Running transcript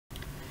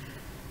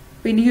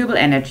Renewable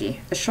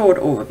energy, a short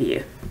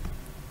overview.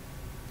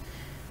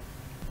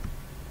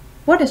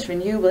 What is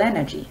renewable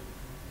energy?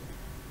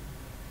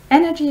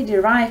 Energy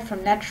derived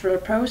from natural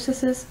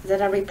processes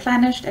that are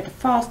replenished at a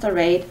faster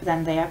rate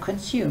than they are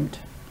consumed.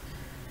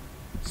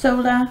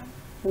 Solar,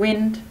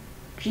 wind,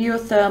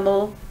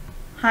 geothermal,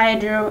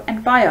 hydro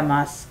and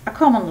biomass are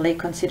commonly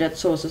considered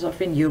sources of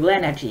renewable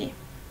energy.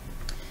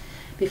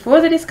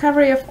 Before the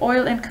discovery of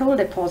oil and coal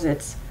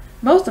deposits,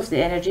 most of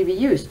the energy we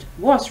used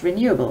was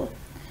renewable.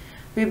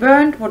 We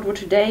burned what would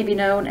today be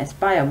known as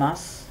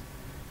biomass.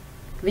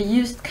 We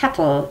used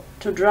cattle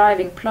to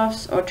driving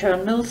ploughs or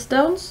turn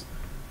millstones,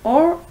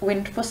 or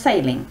wind for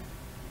sailing.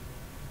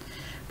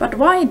 But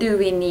why do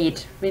we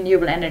need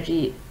renewable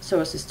energy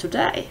sources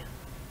today?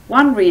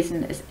 One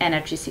reason is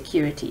energy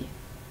security.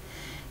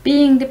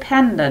 Being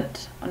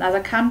dependent on other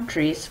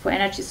countries for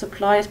energy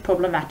supply is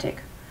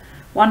problematic.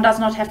 One does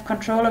not have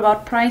control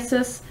about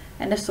prices,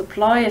 and if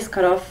supply is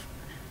cut off,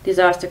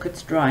 disaster could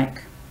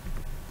strike.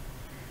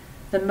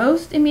 The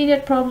most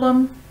immediate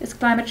problem is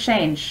climate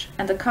change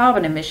and the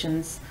carbon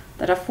emissions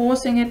that are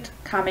forcing it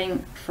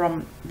coming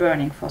from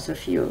burning fossil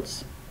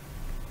fuels.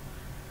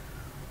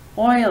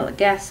 Oil,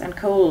 gas and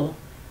coal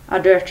are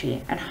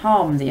dirty and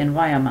harm the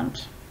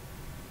environment.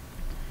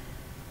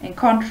 In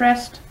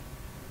contrast,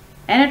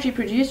 energy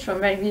produced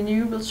from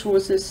renewable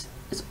sources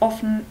is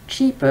often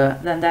cheaper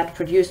than that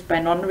produced by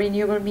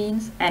non-renewable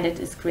means, and it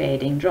is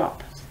creating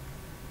jobs.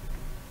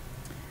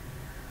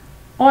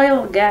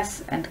 Oil,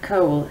 gas and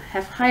coal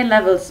have high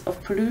levels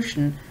of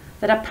pollution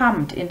that are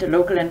pumped into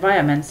local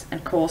environments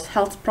and cause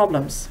health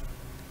problems.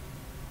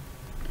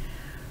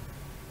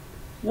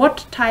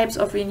 What types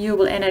of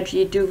renewable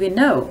energy do we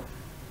know?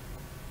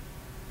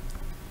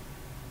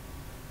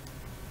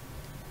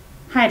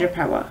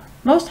 Hydropower.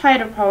 Most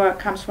hydropower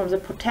comes from the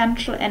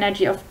potential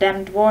energy of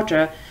damped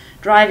water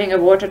driving a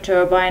water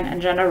turbine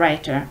and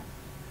generator.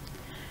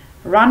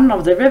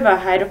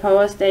 Run-of-the-river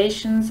hydropower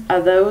stations are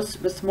those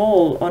with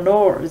small or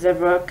no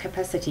reservoir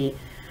capacity,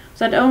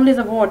 so that only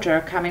the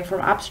water coming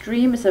from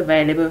upstream is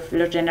available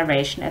for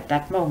generation at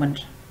that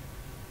moment.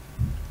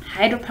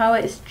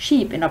 Hydropower is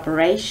cheap in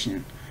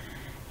operation,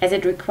 as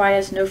it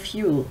requires no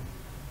fuel.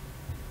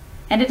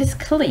 And it is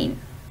clean.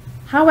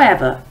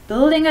 However,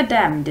 building a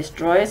dam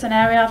destroys an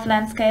area of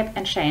landscape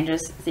and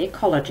changes the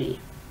ecology.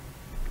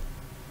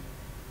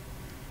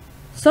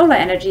 Solar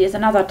energy is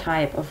another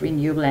type of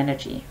renewable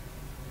energy.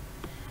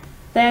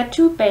 There are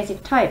two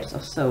basic types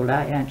of solar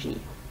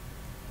energy.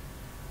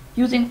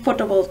 Using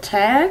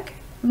photovoltaic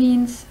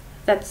means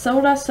that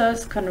solar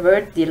cells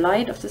convert the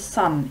light of the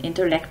sun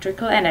into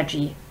electrical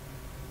energy.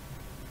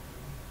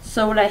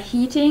 Solar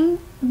heating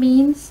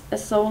means a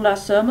solar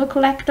thermal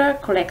collector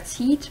collects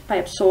heat by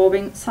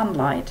absorbing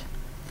sunlight.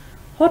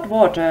 Hot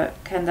water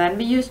can then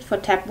be used for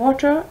tap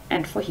water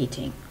and for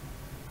heating.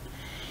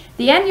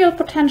 The annual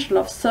potential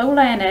of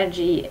solar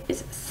energy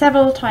is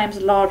several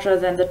times larger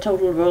than the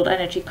total world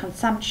energy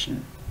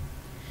consumption.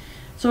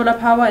 Solar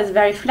power is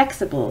very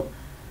flexible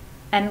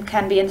and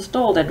can be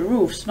installed at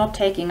roofs not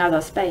taking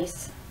other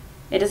space.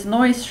 It is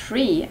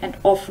noise-free and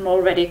often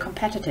already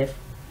competitive.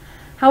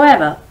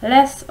 However,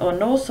 less or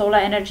no solar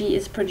energy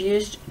is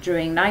produced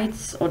during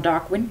nights or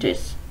dark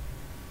winters.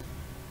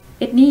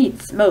 It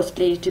needs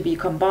mostly to be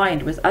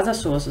combined with other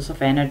sources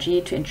of energy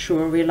to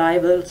ensure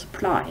reliable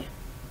supply.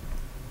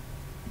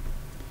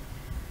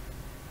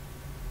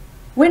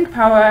 Wind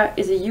power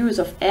is a use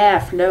of air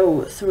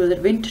flow through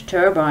the wind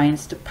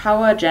turbines to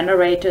power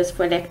generators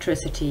for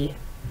electricity.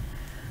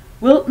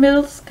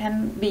 Windmills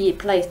can be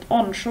placed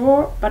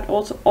onshore but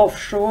also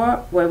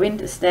offshore, where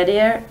wind is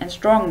steadier and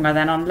stronger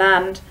than on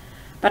land,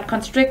 but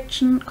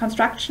construction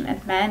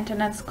and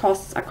maintenance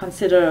costs are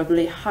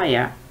considerably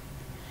higher.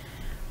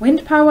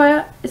 Wind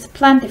power is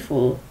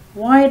plentiful,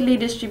 widely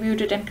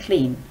distributed and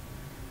clean.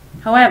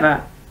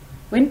 However,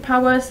 wind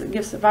power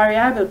gives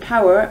variable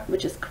power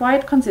which is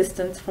quite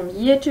consistent from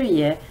year to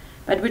year,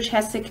 but which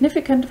has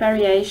significant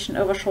variation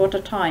over shorter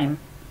time.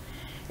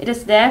 It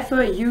is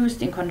therefore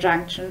used in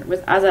conjunction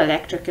with other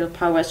electrical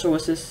power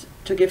sources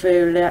to give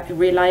a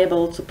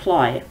reliable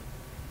supply.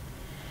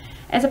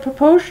 As a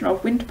proportion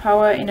of wind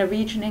power in a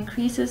region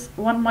increases,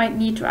 one might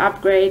need to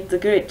upgrade the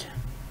grid.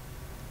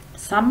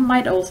 Some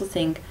might also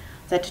think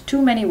that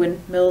too many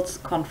windmills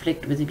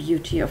conflict with the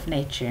beauty of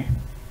nature.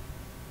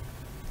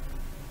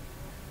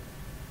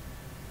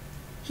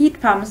 Heat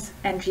pumps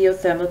and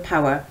geothermal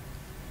power.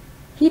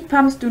 Heat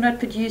pumps do not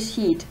produce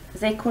heat.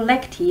 They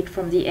collect heat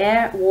from the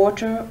air,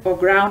 water or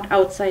ground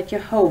outside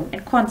your home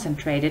and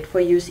concentrate it for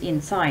use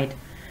inside.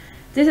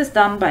 This is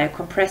done by a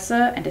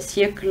compressor and a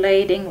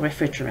circulating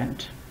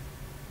refrigerant.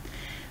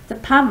 The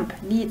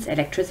pump needs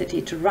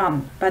electricity to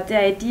run, but the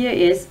idea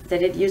is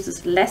that it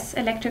uses less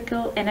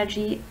electrical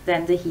energy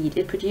than the heat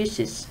it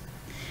produces.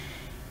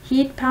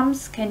 Heat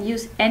pumps can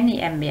use any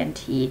ambient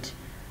heat.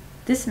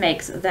 This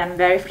makes them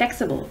very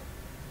flexible.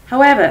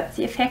 However,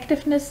 the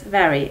effectiveness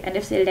varies, and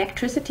if the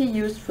electricity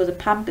used for the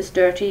pump is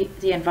dirty,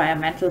 the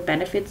environmental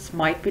benefits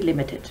might be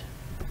limited.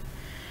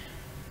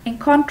 In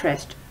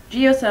contrast,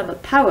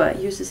 Geothermal power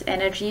uses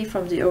energy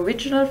from the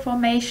original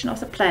formation of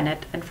the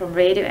planet and from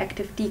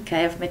radioactive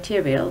decay of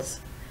materials.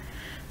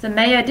 The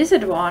major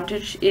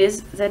disadvantage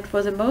is that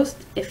for the most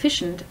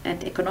efficient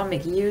and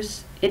economic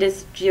use, it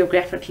is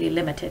geographically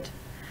limited.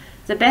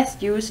 The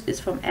best use is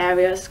from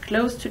areas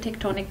close to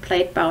tectonic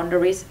plate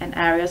boundaries and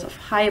areas of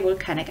high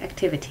volcanic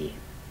activity.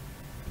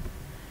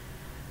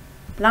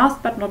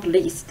 Last but not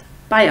least,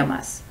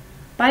 biomass.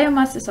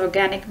 Biomass is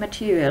organic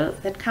material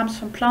that comes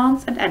from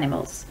plants and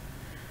animals.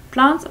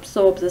 Plants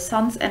absorb the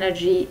sun's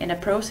energy in a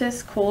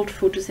process called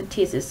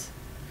photosynthesis.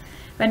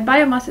 When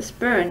biomass is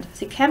burned,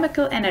 the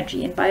chemical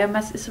energy in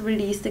biomass is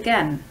released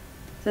again.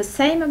 The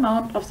same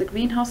amount of the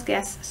greenhouse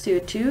gas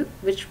CO2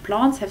 which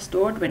plants have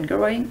stored when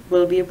growing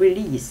will be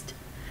released.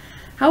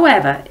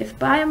 However, if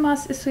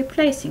biomass is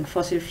replacing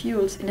fossil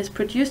fuels and is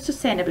produced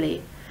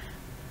sustainably,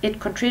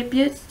 it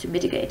contributes to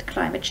mitigate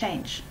climate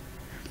change.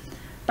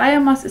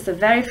 Biomass is a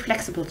very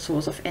flexible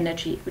source of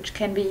energy which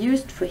can be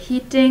used for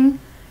heating,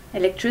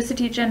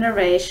 electricity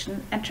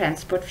generation and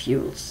transport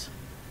fuels.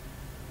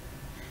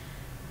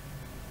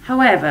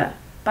 However,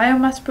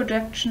 biomass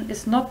production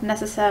is not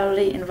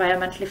necessarily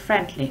environmentally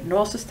friendly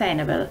nor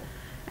sustainable,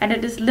 and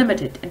it is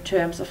limited in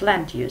terms of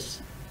land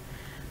use.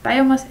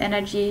 Biomass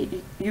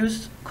energy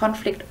use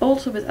conflict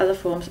also with other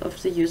forms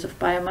of the use of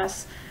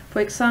biomass, for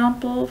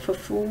example for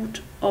food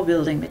or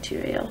building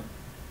material.